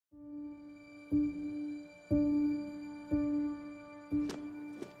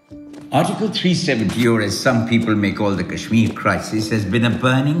Article 370, or as some people may call the Kashmir crisis, has been a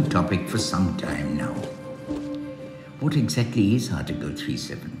burning topic for some time now. What exactly is Article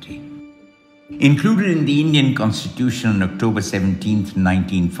 370? Included in the Indian Constitution on October 17,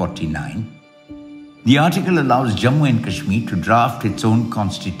 1949, the article allows Jammu and Kashmir to draft its own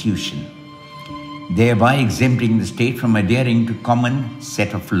constitution, thereby exempting the state from adhering to common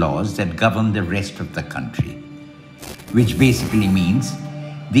set of laws that govern the rest of the country, which basically means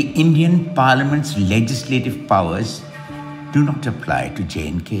the Indian Parliament's legislative powers do not apply to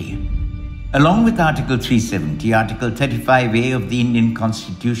J&K. Along with Article 370, Article 35A of the Indian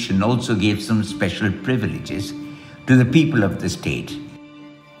Constitution also gave some special privileges to the people of the state,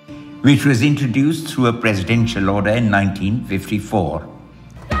 which was introduced through a presidential order in 1954.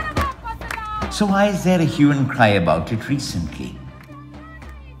 So why is there a hue and cry about it recently?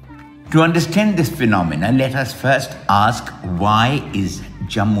 To understand this phenomena, let us first ask, why is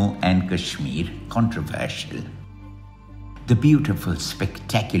Jammu and Kashmir controversial? The beautiful,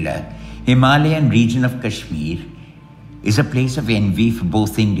 spectacular Himalayan region of Kashmir is a place of envy for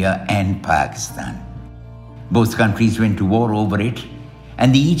both India and Pakistan. Both countries went to war over it,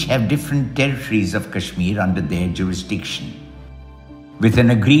 and they each have different territories of Kashmir under their jurisdiction, with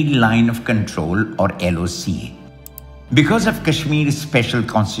an agreed line of control or LOC. Because of Kashmir's special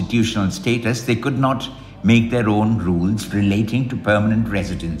constitutional status, they could not make their own rules relating to permanent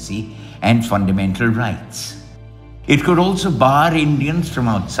residency and fundamental rights. It could also bar Indians from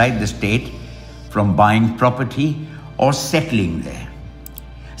outside the state from buying property or settling there.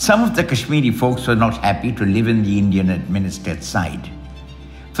 Some of the Kashmiri folks were not happy to live in the Indian-administered side.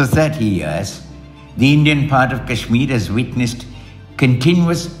 For 30 years, the Indian part of Kashmir has witnessed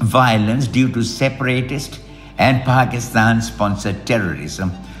continuous violence due to separatist and Pakistan-sponsored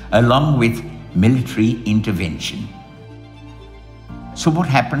terrorism, along with military intervention. So what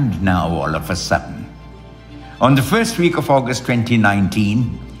happened now all of a sudden? On the first week of August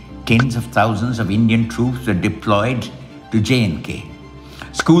 2019, tens of thousands of Indian troops were deployed to J&K.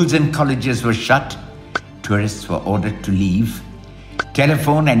 Schools and colleges were shut, tourists were ordered to leave,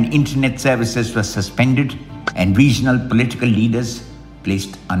 telephone and internet services were suspended, and regional political leaders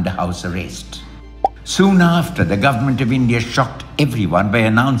placed under house arrest. Soon after, the government of India shocked everyone by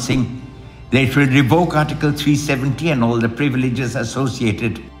announcing that it will revoke Article 370 and all the privileges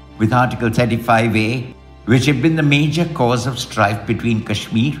associated with Article 35A, which have been the major cause of strife between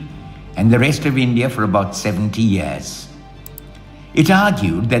Kashmir and the rest of India for about 70 years. It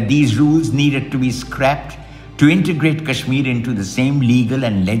argued that these rules needed to be scrapped to integrate Kashmir into the same legal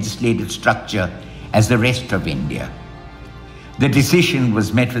and legislative structure as the rest of India. The decision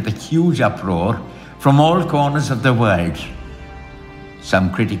was met with a huge uproar from all corners of the world.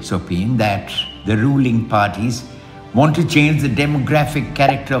 Some critics opine that the ruling parties want to change the demographic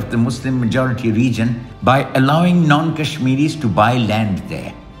character of the Muslim-majority region by allowing non-Kashmiris to buy land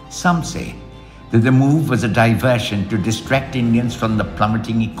there. Some say that the move was a diversion to distract Indians from the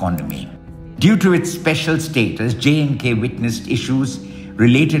plummeting economy. Due to its special status, J&K witnessed issues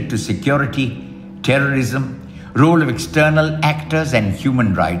related to security, terrorism, role of external actors and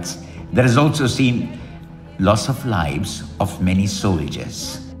human rights that has also seen loss of lives of many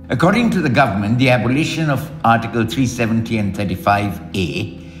soldiers. According to the government, the abolition of Article 370 and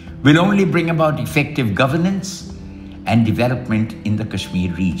 35A will only bring about effective governance and development in the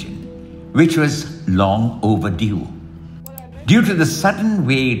Kashmir region, which was long overdue. Due to the sudden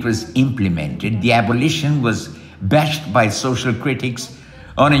way it was implemented, the abolition was bashed by social critics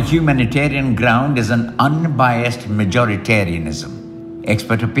on a humanitarian ground as an unbiased majoritarianism.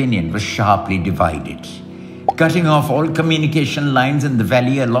 Expert opinion was sharply divided. Cutting off all communication lines in the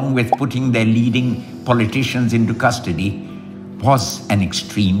valley along with putting their leading politicians into custody was an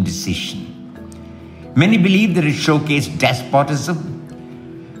extreme decision. Many believed that it showcased despotism,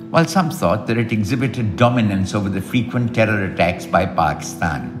 while some thought that it exhibited dominance over the frequent terror attacks by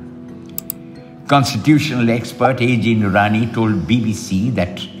Pakistan. Constitutional expert A.J. Nurani told BBC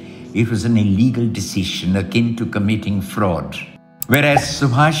that it was an illegal decision akin to committing fraud. Whereas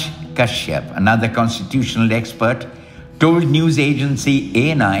Subhash Kashyap, another constitutional expert, told news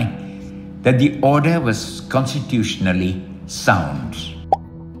agency ANI that the order was constitutionally sound.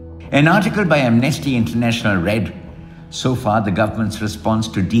 An article by Amnesty International read, "So far the government's response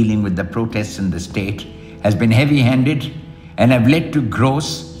to dealing with the protests in the state has been heavy-handed and have led to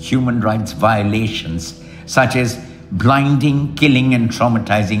gross human rights violations such as blinding, killing and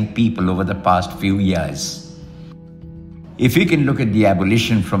traumatizing people over the past few years." If we can look at the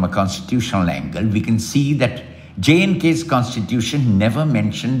abolition from a constitutional angle, we can see that J&K's constitution never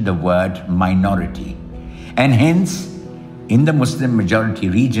mentioned the word minority, and hence, in the Muslim majority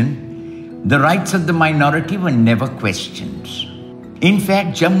region, the rights of the minority were never questioned. In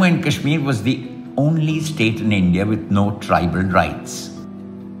fact, Jammu and Kashmir was the only state in India with no tribal rights.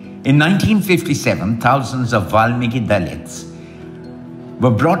 In 1957, thousands of Valmiki Dalits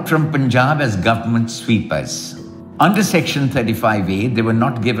were brought from Punjab as government sweepers. Under Section 35A, they were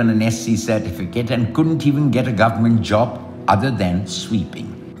not given an SC certificate and couldn't even get a government job other than sweeping.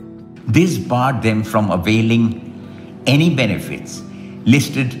 This barred them from availing any benefits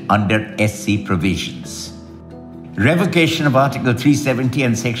listed under SC provisions. Revocation of Article 370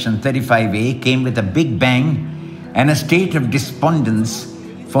 and Section 35A came with a big bang and a state of despondence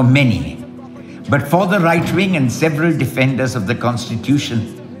for many. But for the right wing and several defenders of the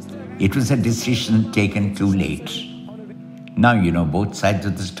Constitution, it was a decision taken too late. Now you know both sides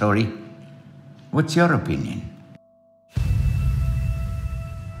of the story. What's your opinion?